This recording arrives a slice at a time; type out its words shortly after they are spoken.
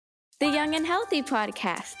the Young and Healthy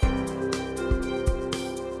podcast.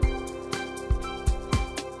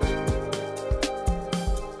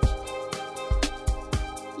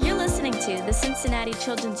 You're listening to the Cincinnati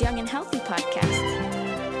Children's Young and Healthy podcast.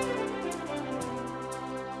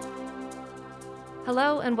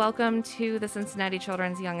 Hello and welcome to the Cincinnati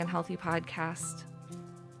Children's Young and Healthy podcast.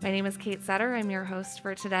 My name is Kate Setter. I'm your host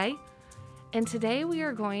for today. And today we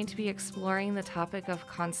are going to be exploring the topic of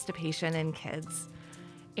constipation in kids.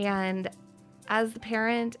 And as the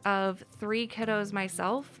parent of 3 kiddos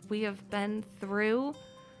myself, we have been through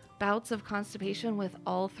bouts of constipation with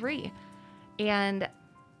all 3. And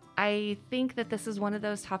I think that this is one of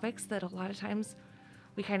those topics that a lot of times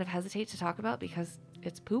we kind of hesitate to talk about because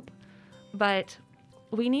it's poop. But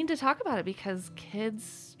we need to talk about it because kids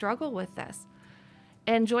struggle with this.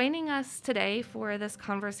 And joining us today for this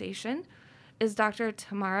conversation is Dr.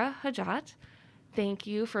 Tamara Hajat. Thank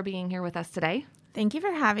you for being here with us today. Thank you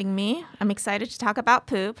for having me. I'm excited to talk about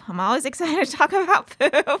poop. I'm always excited to talk about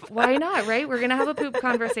poop. Why not, right? We're going to have a poop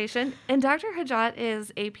conversation. And Dr. Hajat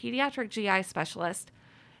is a pediatric GI specialist,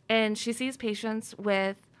 and she sees patients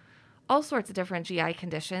with all sorts of different GI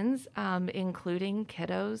conditions, including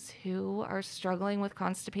kiddos who are struggling with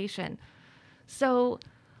constipation. So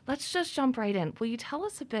let's just jump right in. Will you tell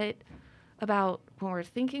us a bit about, when we're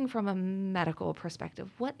thinking from a medical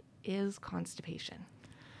perspective, what is constipation?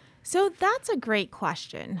 So that's a great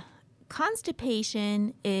question.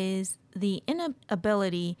 Constipation is the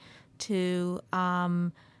inability to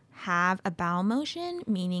have a bowel motion,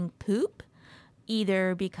 meaning poop,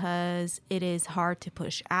 either because it is hard to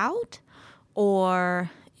push out,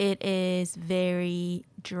 or it is very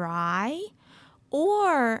dry,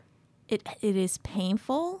 or it is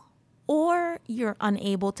painful, or you're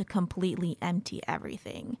unable to completely empty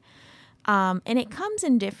everything. And it comes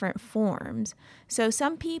in different forms. So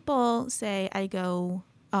some people say, I go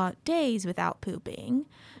days without pooping,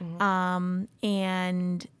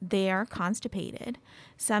 and they are constipated.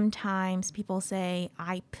 Sometimes people say,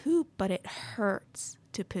 I poop, but it hurts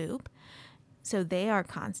to poop. So they are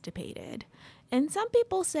constipated. And some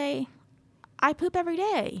people say, I poop every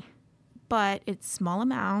day, but it's small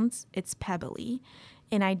amounts, it's pebbly,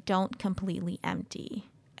 and I don't completely empty.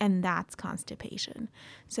 And that's constipation.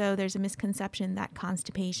 So there's a misconception that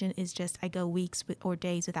constipation is just I go weeks or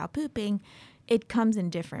days without pooping. It comes in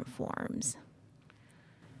different forms.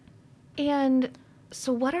 And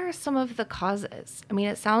so what are some of the causes? I mean,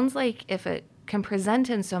 it sounds like if it can present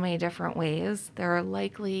in so many different ways, there are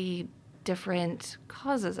likely different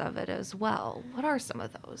causes of it as well. What are some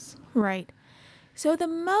of those? Right. So the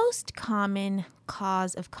most common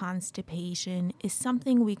cause of constipation is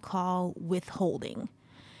something we call withholding.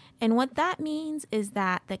 And what that means is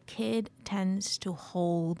that the kid tends to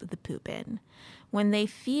hold the poop in. When they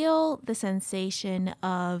feel the sensation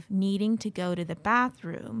of needing to go to the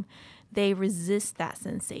bathroom, they resist that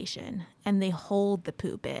sensation and they hold the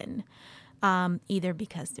poop in, either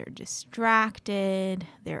because they're distracted,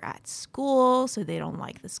 they're at school, so they don't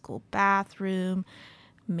like the school bathroom.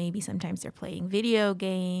 Maybe sometimes they're playing video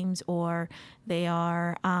games, or they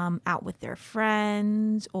are out with their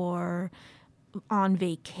friends, or on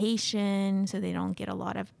vacation, so they don't get a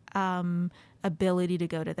lot of ability to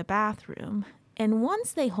go to the bathroom. And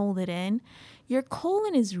once they hold it in, your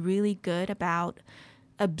colon is really good about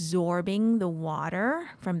absorbing the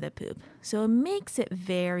water from the poop. So it makes it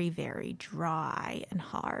very, very dry and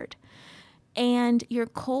hard. And your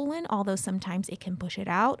colon, although sometimes it can push it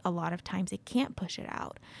out, a lot of times it can't push it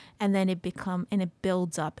out. And then it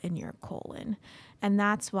builds up in your colon. And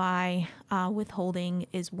that's why withholding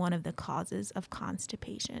is one of the causes of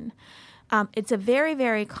constipation. It's a very,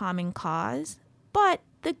 very common cause, but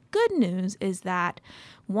the good news is that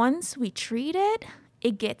once we treat it,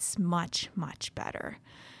 it gets much, much better.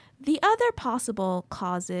 The other possible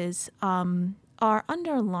causes are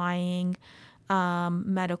underlying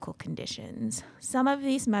medical conditions. Some of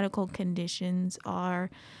these medical conditions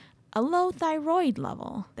are a low thyroid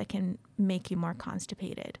level that can make you more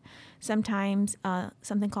constipated. Sometimes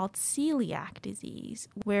something called celiac disease,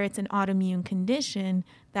 where it's an autoimmune condition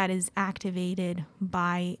that is activated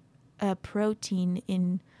by a protein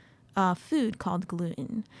in food called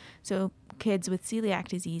gluten. So kids with celiac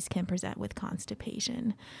disease can present with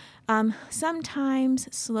constipation. Sometimes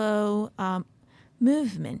slow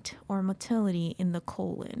movement or motility in the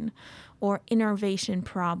colon, or innervation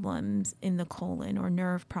problems in the colon, or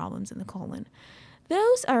nerve problems in the colon.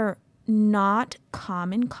 Those are not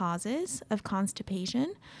common causes of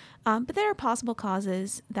constipation, but there are possible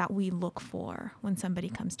causes that we look for when somebody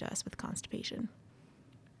comes to us with constipation.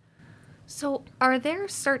 So are there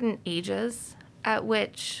certain ages at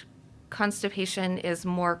which constipation is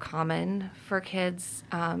more common for kids,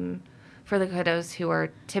 for the kiddos who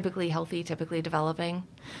are typically healthy, typically developing?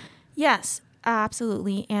 Yes,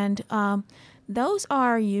 absolutely. And those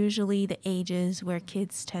are usually the ages where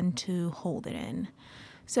kids tend to hold it in.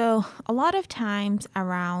 So, a lot of times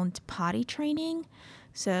around potty training,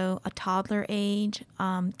 so a toddler age,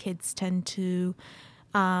 kids tend to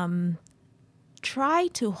try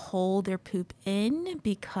to hold their poop in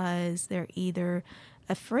because they're either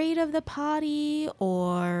afraid of the potty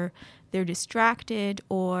or they're distracted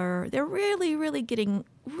or they're really getting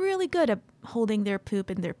really good at holding their poop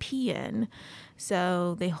and their pee in.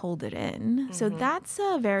 So they hold it in. So that's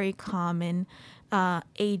a very common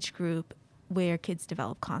age group where kids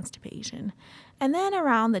develop constipation. And then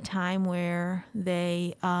around the time where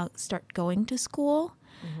they start going to school,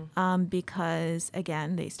 because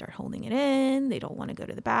again, they start holding it in, they don't want to go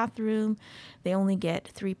to the bathroom. They only get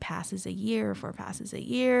 3 passes a year, 4 passes a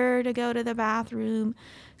year to go to the bathroom.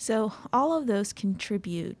 So all of those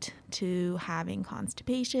contribute to having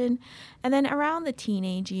constipation. And then around the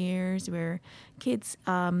teenage years where kids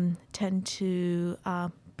tend to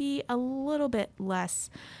be a little bit less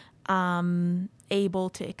able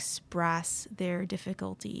to express their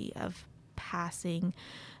difficulty of passing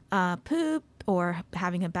poop or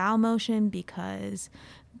having a bowel motion because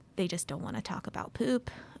they just don't want to talk about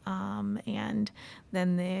poop, and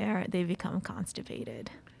then they become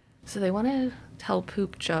constipated. So they want to tell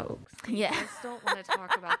poop jokes. Yeah. They just don't want to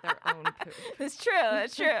talk about their own poop. It's true.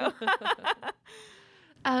 It's true.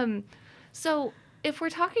 So if we're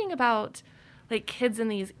talking about like kids in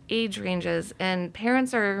these age ranges and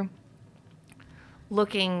parents are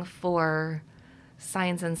looking for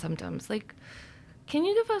signs and symptoms, like, can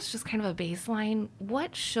you give us just kind of a baseline?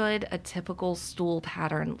 What should a typical stool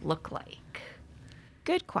pattern look like?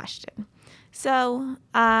 Good question. So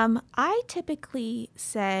I typically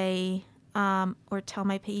say or tell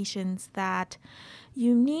my patients that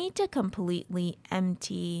you need to completely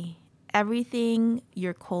empty everything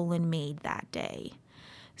your colon made that day.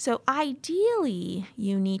 So ideally,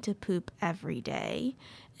 you need to poop every day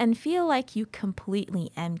and feel like you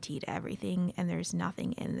completely emptied everything and there's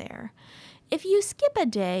nothing in there. If you skip a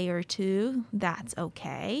day or two, that's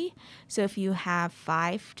okay. So if you have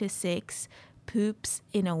 5 to 6 poops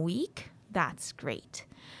in a week, that's great.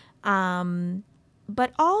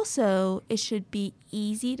 But also, it should be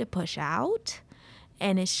easy to push out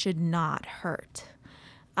and it should not hurt.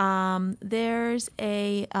 There's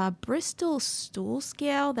a Bristol stool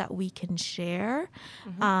scale that we can share.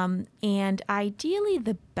 And ideally,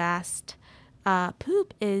 the best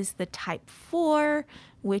poop is the type 4,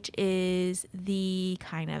 which is the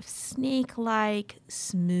kind of snake-like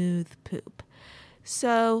smooth poop.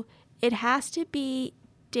 So it has to be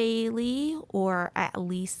daily or at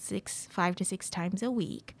least 5 to 6 times a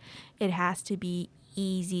week. It has to be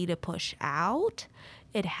easy to push out.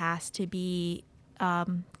 It has to be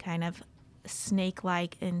kind of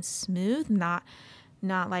snake-like and smooth, not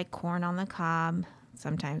like corn on the cob.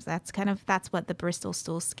 Sometimes that's what the Bristol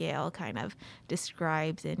stool scale kind of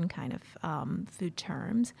describes in kind of food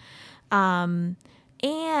terms, and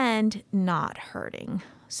not hurting.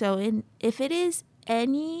 So if it is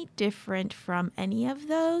any different from any of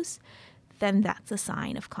those, then that's a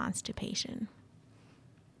sign of constipation.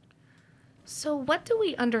 So what do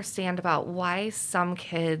we understand about why some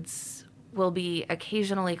kids will be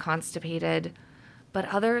occasionally constipated, but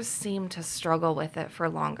others seem to struggle with it for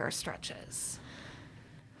longer stretches?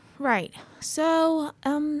 Right. So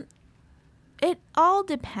it all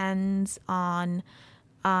depends on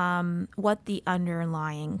what the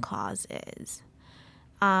underlying cause is.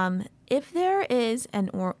 If there is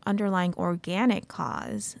an underlying organic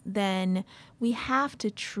cause, then we have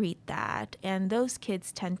to treat that. And those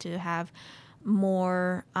kids tend to have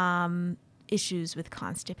more issues with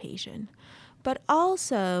constipation. But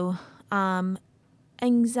also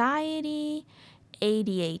anxiety,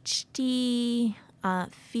 ADHD,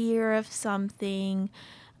 fear of something,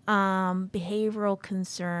 behavioral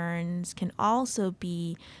concerns can also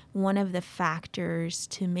be one of the factors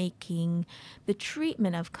to making the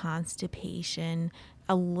treatment of constipation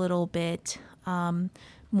a little bit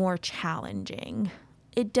more challenging.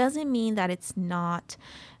 It doesn't mean that it's not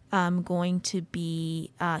going to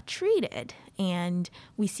be treated, and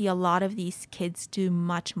we see a lot of these kids do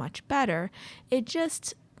much better. It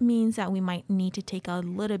just means that we might need to take a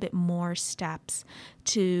little bit more steps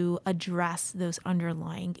to address those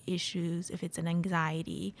underlying issues, if it's an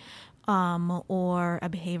anxiety or a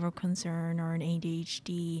behavioral concern or an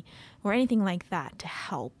ADHD or anything like that, to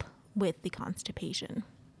help with the constipation.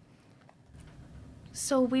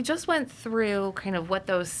 So we just went through kind of what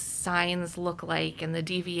those signs look like and the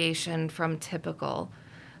deviation from typical.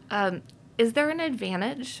 Is there an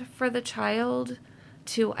advantage for the child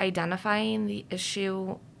to identifying the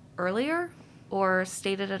issue earlier? Or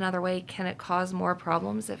stated another way, can it cause more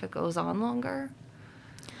problems if it goes on longer?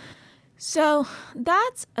 So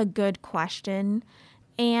that's a good question.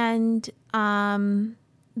 And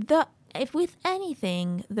if with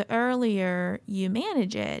anything, the earlier you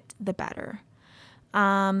manage it, the better.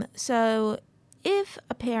 So if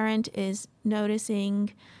a parent is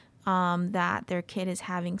noticing that their kid is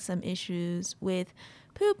having some issues with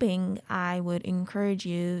pooping, I would encourage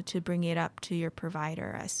you to bring it up to your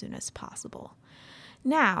provider as soon as possible.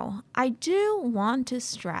 Now, I do want to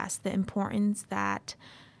stress the importance that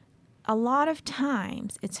a lot of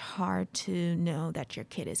times it's hard to know that your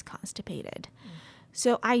kid is constipated.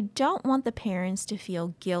 So I don't want the parents to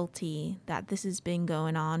feel guilty that this has been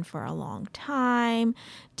going on for a long time.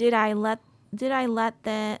 Did I let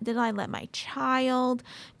my child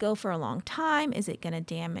go for a long time? Is it going to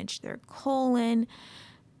damage their colon?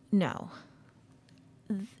 No.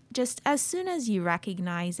 Just as soon as you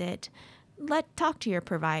recognize it, talk to your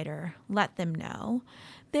provider. Let them know.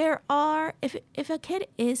 If a kid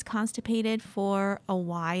is constipated for a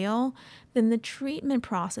while, then the treatment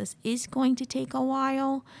process is going to take a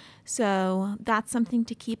while. So that's something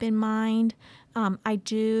to keep in mind. I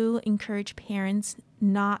do encourage parents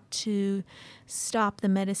not to stop the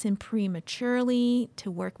medicine prematurely, to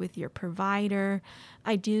work with your provider.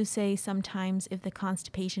 I do say sometimes if the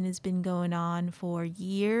constipation has been going on for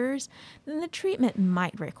years, then the treatment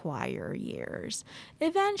might require years.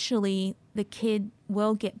 Eventually, the kid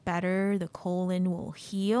will get better, the colon will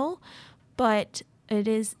heal, but it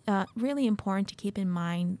is really important to keep in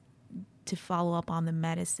mind to follow up on the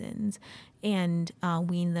medicines and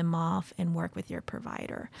wean them off and work with your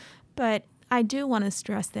provider. But I do want to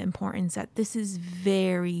stress the importance that this is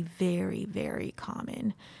very, very, very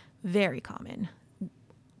common. Very common.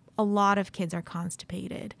 A lot of kids are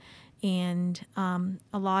constipated, and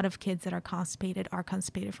a lot of kids that are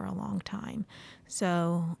constipated for a long time.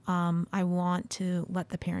 So I want to let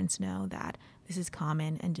the parents know that this is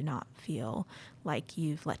common and do not feel like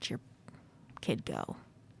you've let your kid go.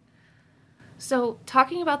 So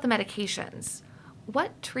talking about the medications,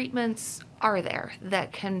 what treatments are there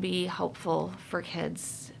that can be helpful for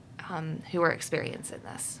kids who are experiencing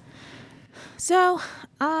this? So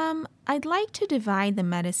I'd like to divide the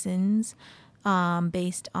medicines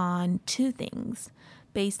based on two things,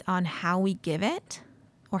 based on how we give it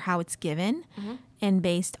or how it's given, and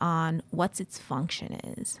based on what its function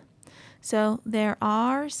is. So there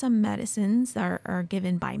are some medicines that are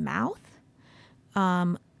given by mouth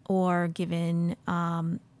or given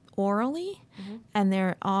orally, and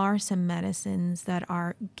there are some medicines that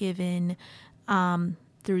are given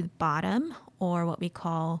through the bottom or what we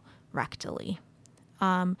call rectally.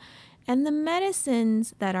 And the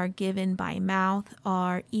medicines that are given by mouth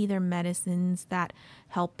are either medicines that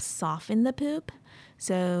help soften the poop.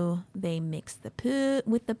 So they mix the poop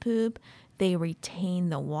with the poop. They retain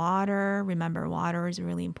the water. Remember, water is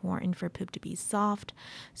really important for poop to be soft.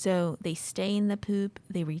 So they stay in the poop,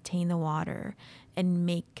 they retain the water, and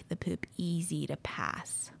make the poop easy to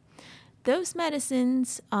pass. Those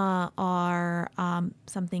medicines are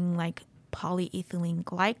something like polyethylene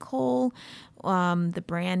glycol. The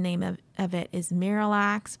brand name of it is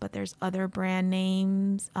Miralax, but there's other brand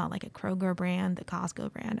names like a Kroger brand, the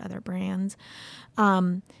Costco brand, other brands.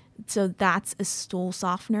 So that's a stool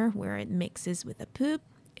softener where it mixes with the poop.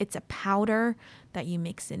 It's a powder that you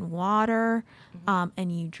mix in water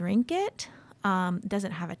and you drink it. It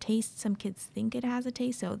doesn't have a taste. Some kids think it has a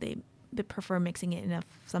taste, so they prefer mixing it in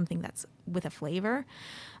something that's with a flavor.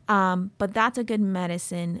 But that's a good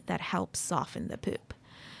medicine that helps soften the poop.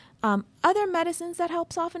 Other medicines that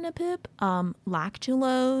help soften the poop,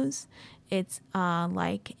 lactulose. It's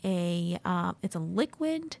it's a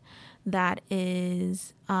liquid that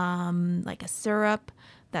is like a syrup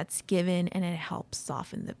that's given, and it helps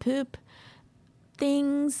soften the poop.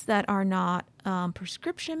 Things that are not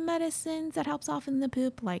prescription medicines that help soften the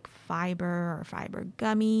poop, like fiber or fiber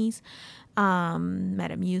gummies,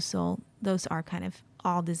 Metamucil, those are kind of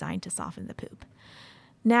all designed to soften the poop.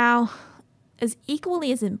 Now, as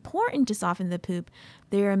equally as important to soften the poop,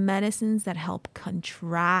 there are medicines that help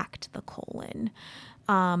contract the colon.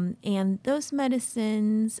 And those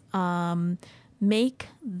medicines make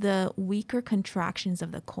the weaker contractions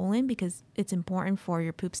of the colon because it's important for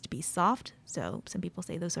your poops to be soft. So some people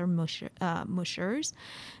say those are mushers.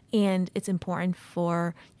 And it's important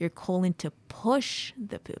for your colon to push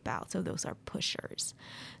the poop out. So those are pushers.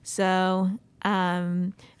 So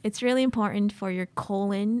It's really important for your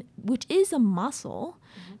colon, which is a muscle,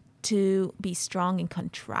 to be strong and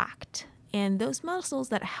contract. And those muscles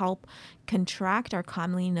that help contract are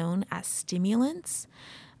commonly known as stimulants.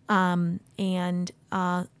 And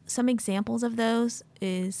some examples of those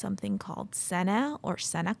is something called Senna or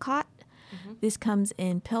Senokot. This comes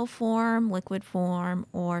in pill form, liquid form,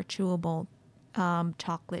 or chewable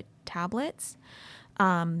chocolate tablets.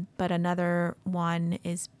 But another one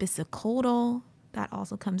is bisacodyl. That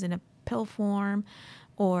also comes in a pill form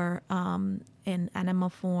or in enema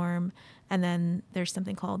form. And then there's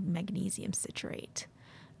something called magnesium citrate.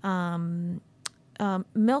 Milk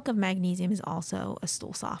of magnesium is also a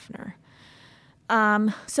stool softener.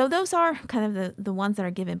 So those are kind of the ones that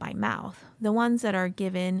are given by mouth. The ones that are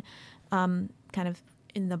given kind of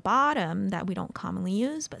in the bottom that we don't commonly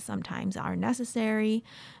use, but sometimes are necessary,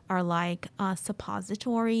 are like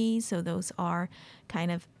suppositories. So those are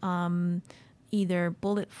kind of either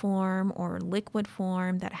bullet form or liquid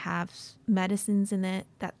form that have medicines in it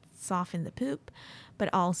that soften the poop, but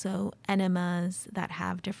also enemas that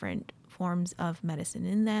have different forms of medicine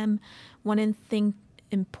in them. One thing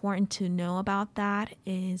important to know about that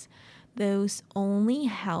is those only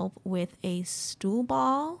help with a stool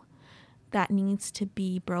ball that needs to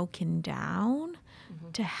be broken down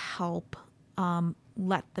to help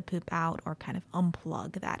let the poop out or kind of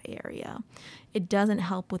unplug that area. It doesn't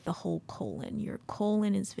help with the whole colon. Your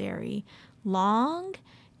colon is very long,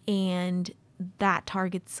 and that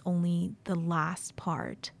targets only the last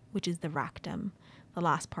part, which is the rectum, the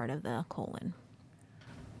last part of the colon.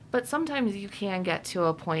 But sometimes you can get to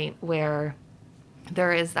a point where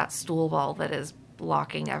there is that stool ball that is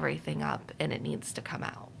blocking everything up and it needs to come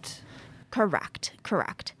out. Correct.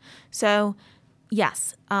 So,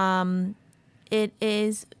 yes, it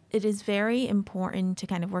is very important to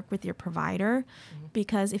kind of work with your provider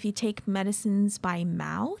because if you take medicines by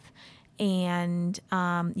mouth and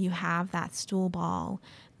you have that stool ball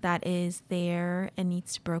that is there and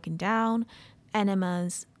needs to be broken down,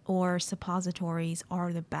 enemas or suppositories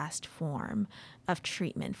are the best form of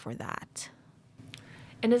treatment for that.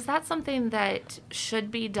 And is that something that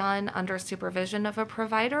should be done under supervision of a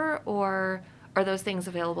provider, or are those things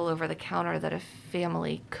available over the counter that a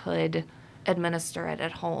family could administer it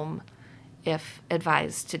at home if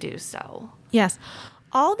advised to do so? Yes.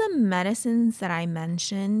 All the medicines that I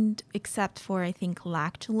mentioned, except for I think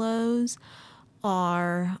lactulose,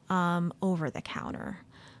 are over the counter.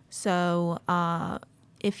 So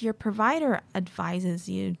if your provider advises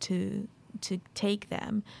you to take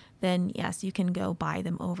them, then yes, you can go buy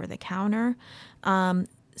them over the counter.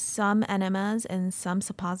 Some enemas and some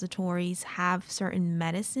suppositories have certain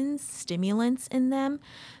medicines, stimulants in them.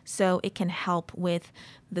 So it can help with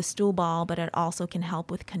the stool ball, but it also can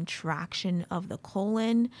help with contraction of the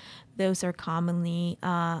colon. Those are commonly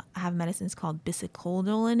have medicines called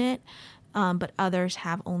bisacodyl in it, but others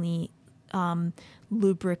have only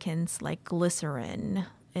lubricants like glycerin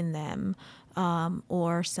in them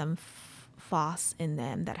or some FOS in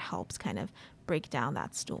them that helps kind of break down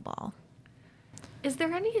that stool ball. Is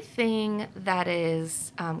there anything that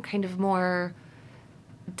is kind of more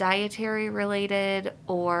dietary related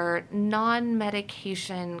or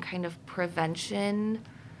non-medication kind of prevention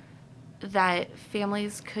that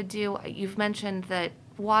families could do? You've mentioned that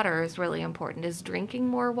water is really important. Is drinking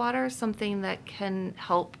more water something that can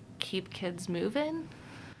help keep kids moving?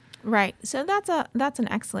 Right. So that's an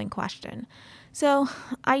excellent question. So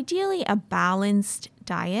ideally, a balanced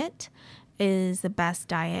diet is the best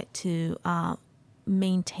diet to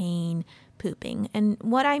maintain pooping. And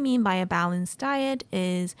what I mean by a balanced diet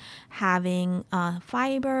is having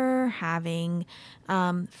fiber, having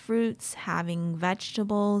fruits, having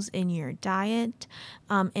vegetables in your diet,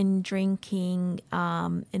 and drinking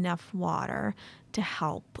enough water to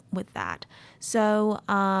help with that. So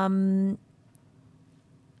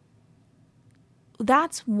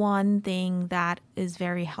that's one thing that is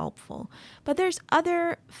very helpful. But there's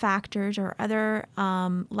other factors or other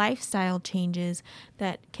lifestyle changes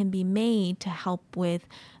that can be made to help with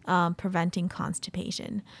preventing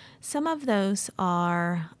constipation. Some of those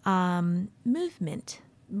are movement.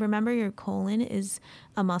 Remember, your colon is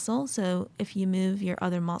a muscle, so if you move your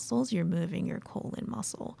other muscles, you're moving your colon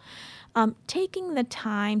muscle. Taking the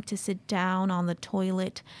time to sit down on the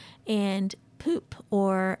toilet and poop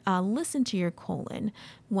or listen to your colon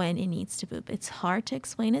when it needs to poop. It's hard to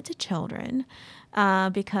explain it to children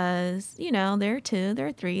because, they're 2,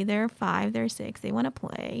 they're 3, they're 5, they're 6, they want to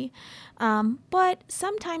play. But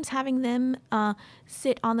sometimes having them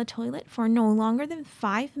sit on the toilet for no longer than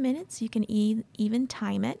 5 minutes, you can even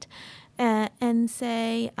time it, and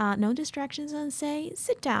say, no distractions, and say,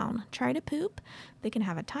 sit down, try to poop. They can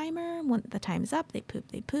have a timer. When the time's up, they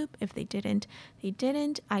poop, they poop. If they didn't, they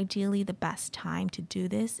didn't. Ideally, the best time to do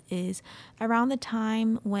this is around the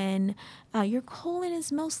time when your colon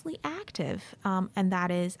is mostly active, and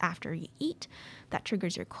that is after you eat. That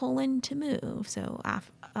triggers your colon to move. So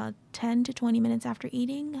 10 to 20 minutes after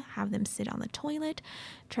eating, have them sit on the toilet,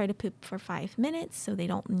 try to poop for 5 minutes so they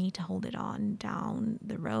don't need to hold it on down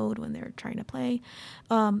the road when they're trying to play.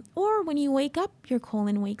 Or when you wake up, your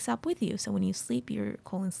colon wakes up with you. So when you sleep, your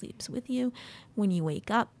colon sleeps with you. When you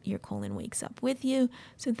wake up, your colon wakes up with you.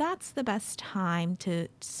 So that's the best time to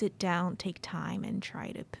sit down, take time, and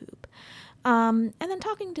try to poop. And then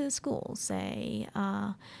talking to the school, say,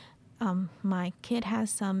 my kid has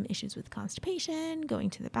some issues with constipation, going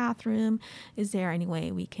to the bathroom. Is there any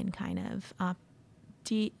way we can kind of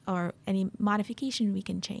or any modification we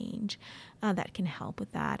can change that can help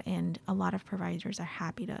with that? And a lot of providers are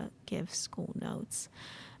happy to give school notes.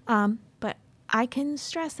 But I can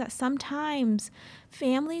stress that sometimes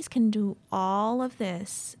families can do all of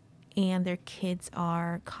this and their kids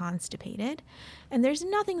are constipated. And there's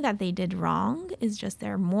nothing that they did wrong. It's just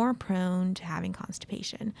they're more prone to having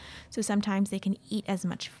constipation. So sometimes they can eat as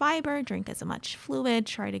much fiber, drink as much fluid,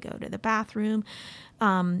 try to go to the bathroom,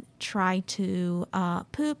 try to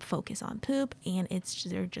poop, focus on poop, and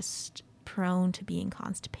they're just prone to being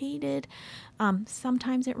constipated.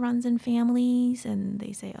 Sometimes it runs in families and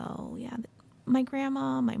they say, oh, yeah, my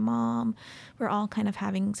grandma, my mom, we're all kind of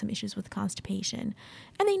having some issues with constipation,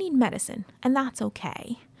 and they need medicine, and that's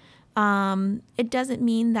okay. It doesn't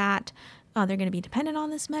mean that they're going to be dependent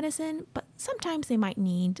on this medicine, but sometimes they might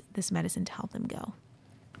need this medicine to help them go.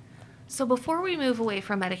 So before we move away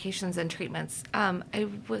from medications and treatments, I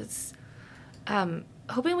was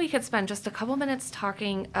hoping we could spend just a couple minutes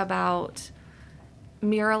talking about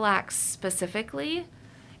Miralax specifically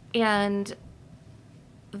and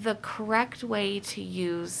the correct way to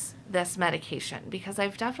use this medication, because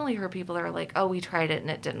I've definitely heard people that are like, oh, we tried it and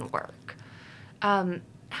it didn't work.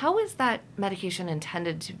 How is that medication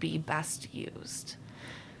intended to be best used?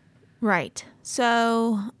 Right.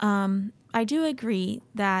 So I do agree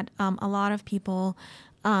that a lot of people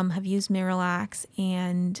have used Miralax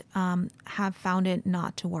and have found it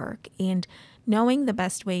not to work. And knowing the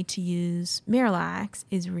best way to use Miralax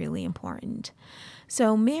is really important.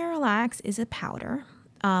 So Miralax is a powder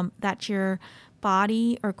that your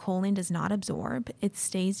body or colon does not absorb. It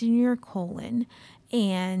stays in your colon,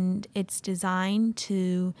 and it's designed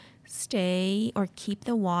to stay or keep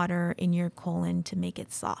the water in your colon to make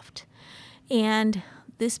it soft. And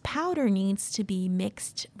this powder needs to be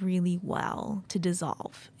mixed really well to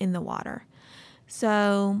dissolve in the water.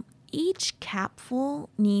 So each capful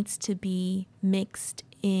needs to be mixed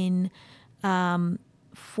in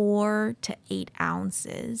 4 to 8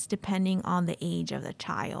 ounces, depending on the age of the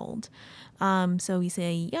child. So we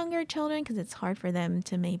say younger children because it's hard for them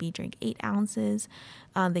to maybe drink 8 ounces.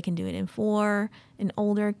 They can do it in 4. And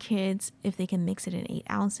older kids, if they can mix it in 8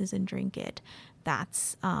 ounces and drink it,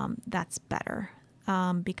 that's better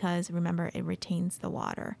because remember, it retains the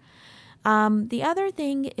water. The other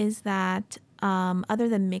thing is that other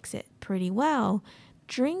than mix it pretty well,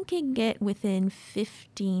 drinking it within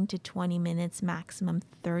 15 to 20 minutes, maximum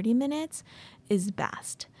 30 minutes is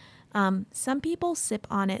best. Some people sip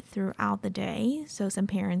on it throughout the day. So some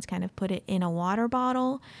parents kind of put it in a water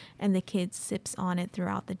bottle and the kid sips on it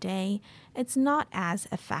throughout the day. It's not as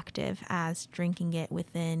effective as drinking it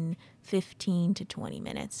within 15 to 20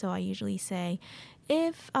 minutes. So I usually say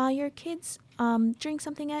if your kids drink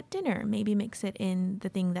something at dinner, maybe mix it in the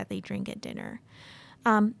thing that they drink at dinner.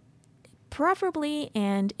 Preferably,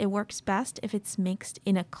 and it works best if it's mixed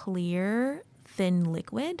in a clear, thin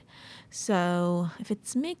liquid. So if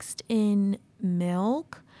it's mixed in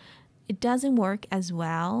milk, it doesn't work as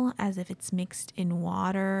well as if it's mixed in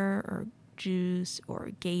water or juice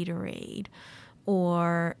or Gatorade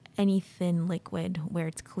or any thin liquid where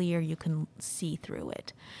it's clear, you can see through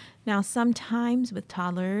it. Now, sometimes with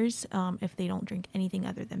toddlers, if they don't drink anything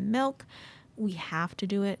other than milk, we have to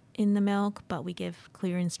do it in the milk, but we give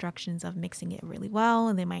clear instructions of mixing it really well,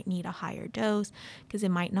 and they might need a higher dose because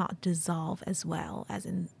it might not dissolve as well as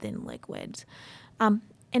in thin liquids.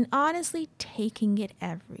 And honestly, taking it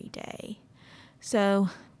every day. So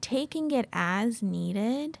taking it as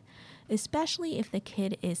needed, especially if the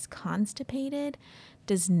kid is constipated,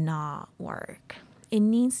 does not work. It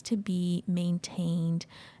needs to be maintained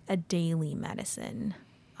a daily medicine.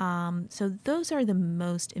 So those are the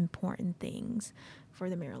most important things for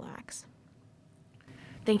the Miralax.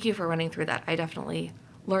 Thank you for running through that. I definitely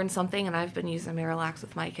learned something, and I've been using Miralax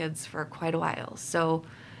with my kids for quite a while. So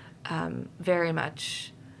very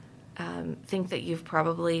much think that you've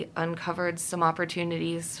probably uncovered some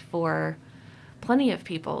opportunities for plenty of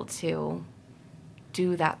people to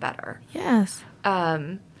do that better. Yes.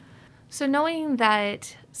 So knowing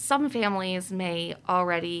that some families may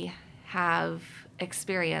already have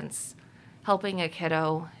experience helping a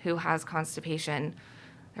kiddo who has constipation,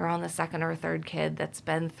 they're on the second or third kid that's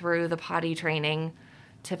been through the potty training,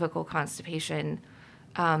 typical constipation,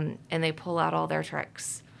 and they pull out all their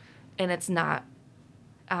tricks, and it's not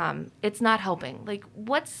helping. Like,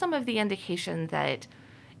 what's some of the indication that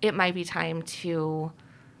it might be time to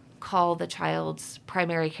call the child's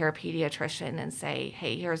primary care pediatrician and say,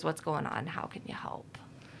 hey, here's what's going on. How can you help?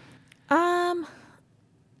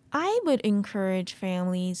 I would encourage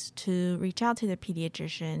families to reach out to their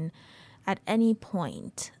pediatrician at any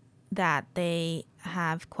point that they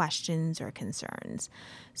have questions or concerns.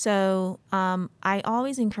 So I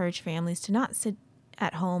always encourage families to not sit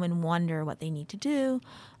at home and wonder what they need to do.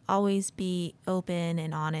 Always be open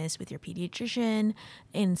and honest with your pediatrician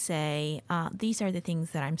and say, these are the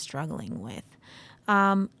things that I'm struggling with.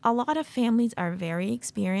 A lot of families are very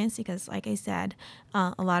experienced because, like I said,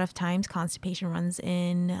 a lot of times constipation runs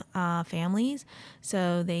in families.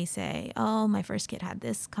 So they say, oh, my first kid had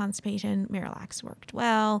this constipation, Miralax worked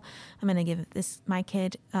well. I'm going to give my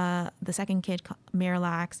kid, the second kid,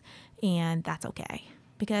 Miralax, and that's okay.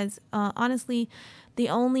 Because honestly, the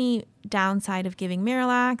only downside of giving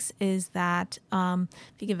Miralax is that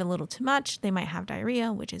if you give a little too much, they might have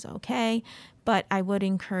diarrhea, which is okay. But I would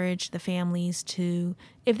encourage the families to,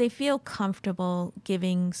 if they feel comfortable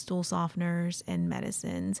giving stool softeners and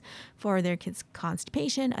medicines for their kids'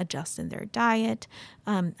 constipation, adjust in their diet,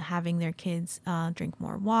 having their kids drink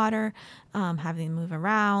more water, having them move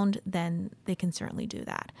around, then they can certainly do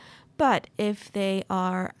that. But if they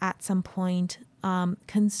are at some point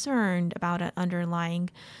concerned about an underlying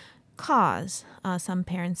cause, some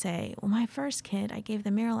parents say, well, my first kid, I gave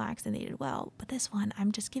them Miralax and they did well, but this one,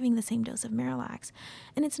 I'm just giving the same dose of Miralax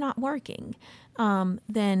and it's not working.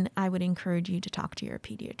 Then I would encourage you to talk to your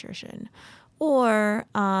pediatrician. Or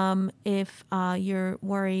if you're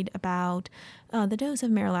worried about the dose of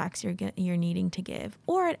Miralax you're needing to give,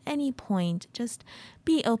 or at any point, just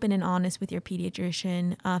be open and honest with your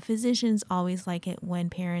pediatrician. Physicians always like it when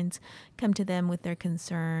parents come to them with their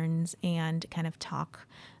concerns and kind of talk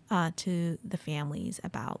to the families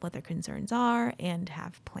about what their concerns are and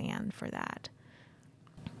have planned for that.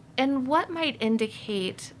 And what might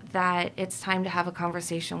indicate that it's time to have a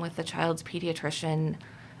conversation with the child's pediatrician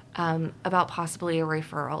about possibly a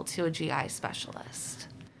referral to a GI specialist?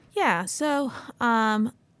 Yeah, so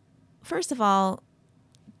first of all,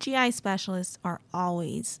 GI specialists are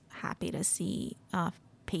always happy to see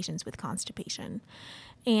patients with constipation.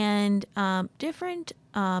 And different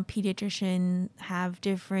pediatricians have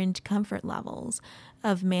different comfort levels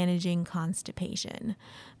of managing constipation.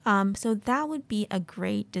 So that would be a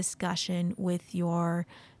great discussion with your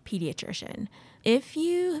pediatrician. If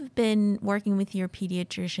you have been working with your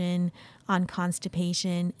pediatrician on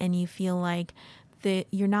constipation and you feel like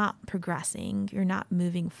you're not progressing, you're not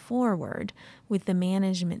moving forward with the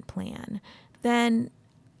management plan, then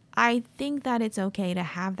I think that it's okay to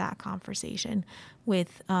have that conversation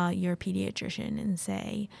with your pediatrician and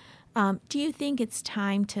say, do you think it's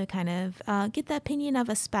time to kind of get the opinion of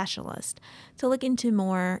a specialist to look into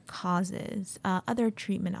more causes, other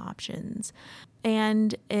treatment options?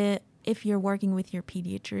 And if you're working with your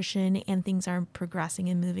pediatrician and things aren't progressing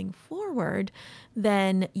and moving forward,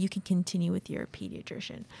 then you can continue with your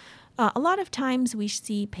pediatrician. A lot of times we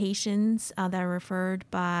see patients that are referred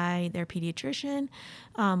by their pediatrician.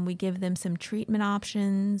 We give them some treatment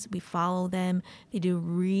options. We follow them. They do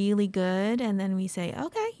really good. And then we say,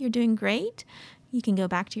 okay, you're doing great. You can go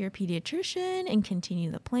back to your pediatrician and continue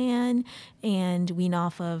the plan and wean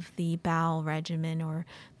off of the bowel regimen or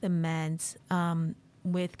the meds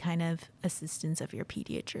with kind of assistance of your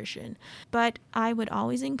pediatrician. But I would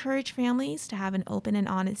always encourage families to have an open and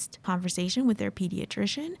honest conversation with their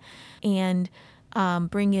pediatrician and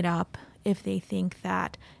bring it up if they think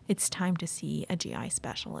that it's time to see a GI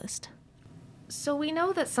specialist. So we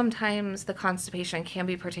know that sometimes the constipation can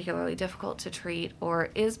be particularly difficult to treat or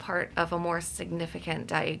is part of a more significant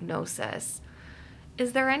diagnosis.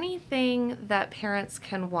 Is there anything that parents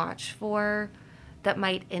can watch for that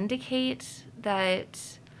might indicate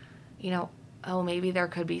that, oh, maybe there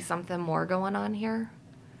could be something more going on here?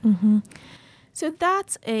 Mm-hmm. So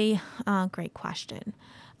that's a great question.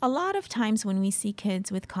 A lot of times when we see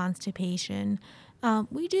kids with constipation,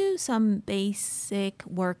 we do some basic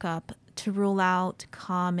workup to rule out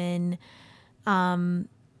common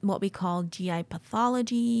what we call GI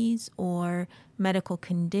pathologies or medical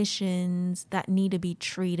conditions that need to be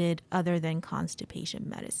treated other than constipation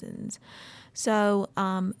medicines. So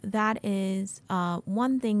that is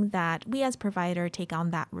one thing that we as provider take on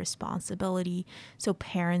that responsibility so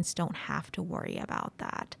parents don't have to worry about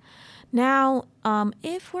that. Now,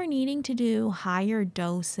 if we're needing to do higher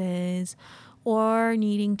doses or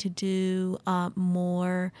needing to do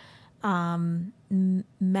more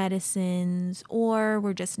medicines, or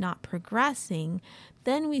we're just not progressing,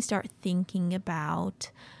 then we start thinking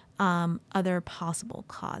about other possible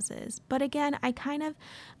causes. But again, I kind of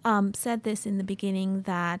said this in the beginning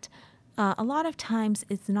that a lot of times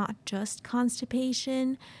it's not just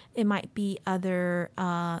constipation. It might be other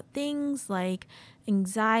things like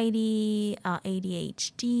anxiety,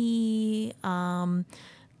 ADHD,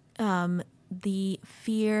 the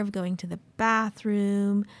fear of going to the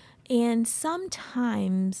bathroom. And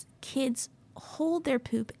sometimes kids hold their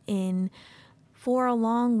poop in for a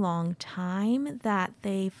long, long time that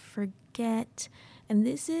they forget. And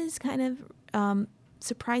this is kind of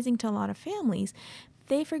surprising to a lot of families.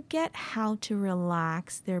 They forget how to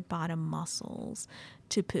relax their bottom muscles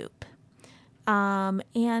to poop.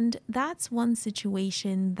 And that's one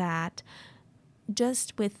situation that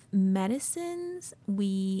just with medicines,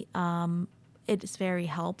 it is very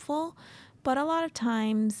helpful. But a lot of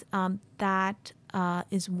times that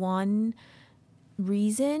is one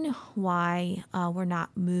reason why we're not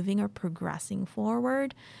moving or progressing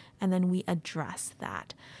forward, and then we address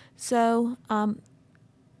that. So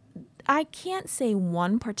I can't say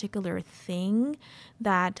one particular thing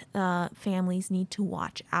that families need to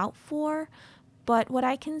watch out for, but what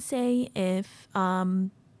I can say, if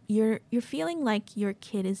you're feeling like your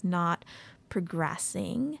kid is not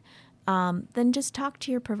progressing, then just talk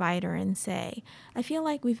to your provider and say, I feel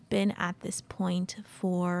like we've been at this point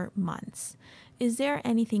for months. Is there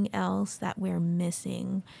anything else that we're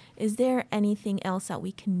missing? Is there anything else that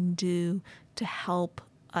we can do to help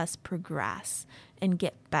us progress and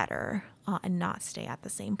get better and not stay at the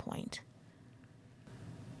same point?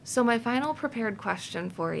 So my final prepared question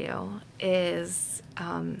for you is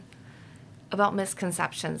about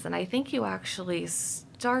misconceptions. And I think you actually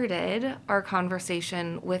started our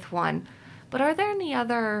conversation with one, but are there any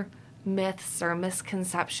other myths or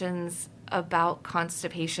misconceptions about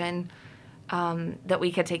constipation that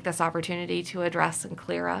we could take this opportunity to address and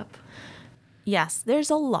clear up? Yes, there's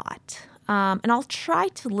a lot. And I'll try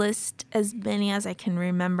to list as many as I can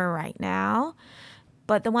remember right now.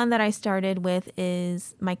 But the one that I started with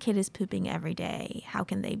is, my kid is pooping every day. How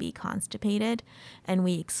can they be constipated? And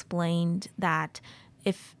we explained that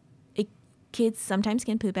kids sometimes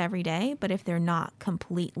can poop every day, but if they're not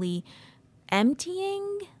completely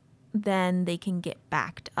emptying, then they can get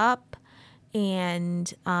backed up.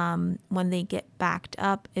 And when they get backed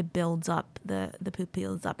up, it builds up, the poop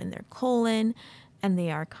builds up in their colon, and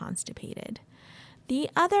they are constipated. The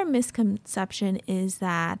other misconception is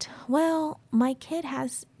that, well, my kid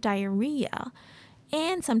has diarrhea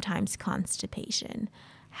and sometimes constipation.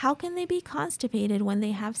 How can they be constipated when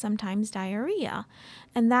they have sometimes diarrhea?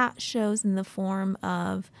 And that shows in the form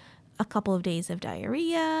of a couple of days of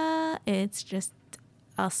diarrhea. It's just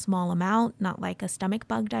a small amount, not like a stomach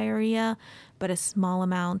bug diarrhea, but a small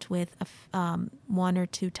amount with 1 or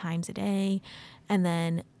 2 times a day, and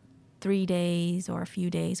then 3 days or a few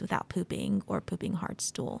days without pooping or pooping hard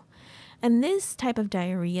stool. And this type of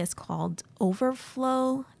diarrhea is called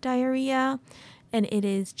overflow diarrhea, and it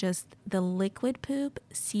is just the liquid poop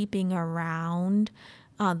seeping around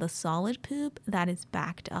the solid poop that is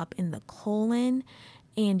backed up in the colon,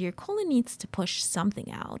 and your colon needs to push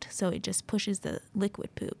something out, so it just pushes the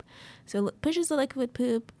liquid poop. So it pushes the liquid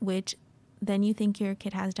poop, which then you think your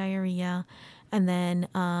kid has diarrhea, and then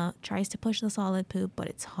tries to push the solid poop, but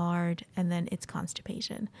it's hard, and then it's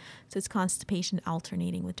constipation. So it's constipation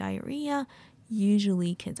alternating with diarrhea.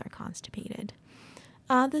 Usually kids are constipated.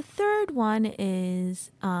 The third one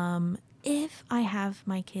is, if I have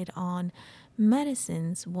my kid on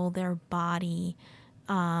medicines, will their body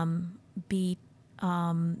be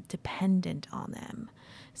dependent on them,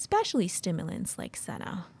 especially stimulants like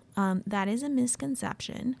Senna? That is a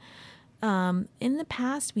misconception. In the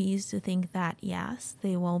past, we used to think that, yes,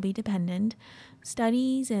 they will be dependent.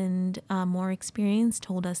 Studies and more experience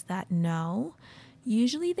told us that no.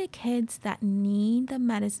 Usually the kids that need the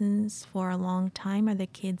medicines for a long time are the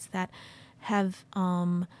kids that have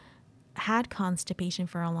had constipation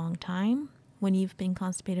for a long time. When you've been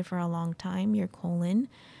constipated for a long time, your colon,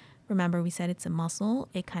 remember we said it's a muscle,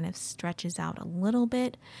 it kind of stretches out a little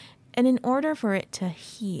bit. And in order for it to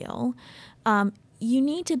heal, you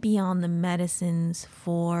need to be on the medicines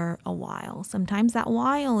for a while. Sometimes that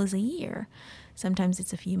while is a year. Sometimes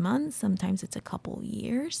it's a few months. Sometimes it's a couple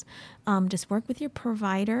years. Just work with your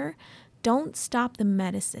provider. Don't stop the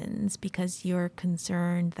medicines because you're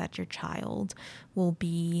concerned that your child will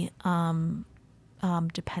be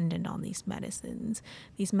dependent on these medicines.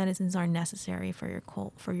 These medicines are necessary for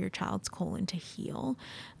your child's colon to heal.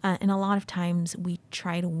 And a lot of times we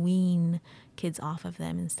try to wean kids off of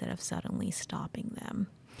them instead of suddenly stopping them.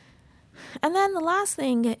 And then the last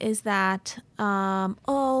thing is that,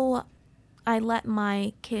 I let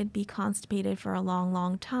my kid be constipated for a long,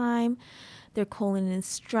 long time. Their colon is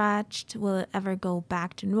stretched. Will it ever go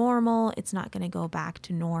back to normal? It's not going to go back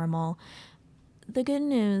to normal. The good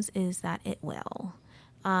news is that it will.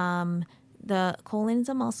 The colon is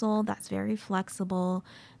a muscle that's very flexible.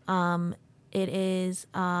 It is,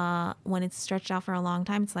 when it's stretched out for a long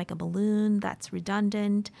time, it's like a balloon that's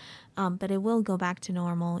redundant, but it will go back to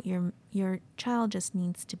normal. Your child just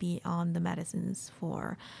needs to be on the medicines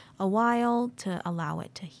for a while to allow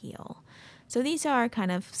it to heal. So these are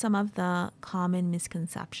kind of some of the common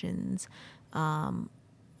misconceptions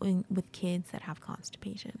with kids that have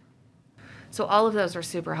constipation. So all of those were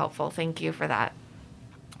super helpful. Thank you for that.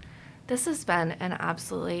 This has been an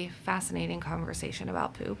absolutely fascinating conversation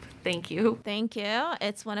about poop. Thank you. Thank you.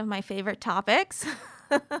 It's one of my favorite topics.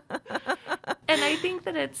 And I think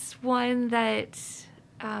that it's one that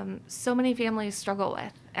so many families struggle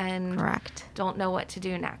with and Correct. don't know what to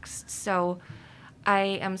do next. So I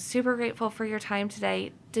am super grateful for your time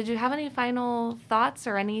today. Did you have any final thoughts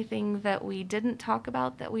or anything that we didn't talk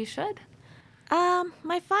about that we should?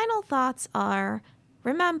 My final thoughts are,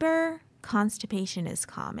 remember, constipation is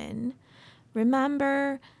common.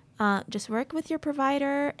 Remember, just work with your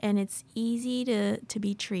provider and it's easy to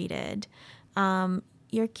be treated.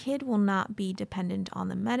 Your kid will not be dependent on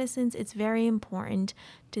the medicines. It's very important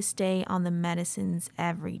to stay on the medicines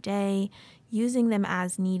every day. Using them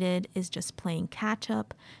as needed is just playing catch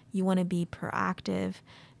up. You want to be proactive.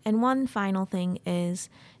 And one final thing is,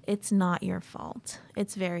 it's not your fault.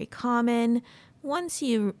 It's very common. Once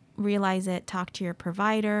you realize it, talk to your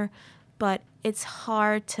provider. But it's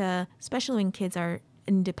hard to, especially when kids are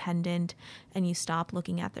independent and you stop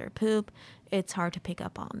looking at their poop, it's hard to pick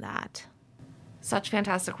up on that. Such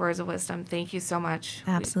fantastic words of wisdom. Thank you so much.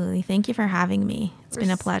 Absolutely. Thank you for having me. It's been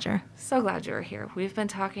a pleasure. So glad you were here. We've been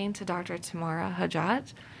talking to Dr. Tamara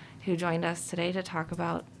Hajat, who joined us today to talk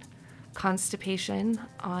about constipation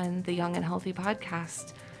on the Young and Healthy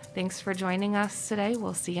podcast. Thanks for joining us today.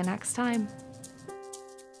 We'll see you next time.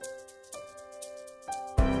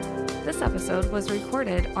 This episode was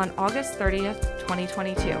recorded on August 30th,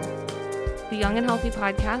 2022. The Young and Healthy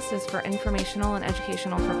podcast is for informational and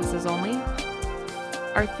educational purposes only.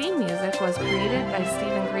 Our theme music was created by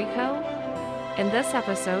Stephen Greco, and this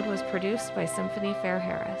episode was produced by Symphony Fair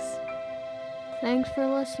Harris. Thanks for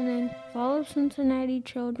listening. Follow Cincinnati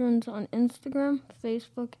Children's on Instagram,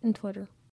 Facebook, and Twitter.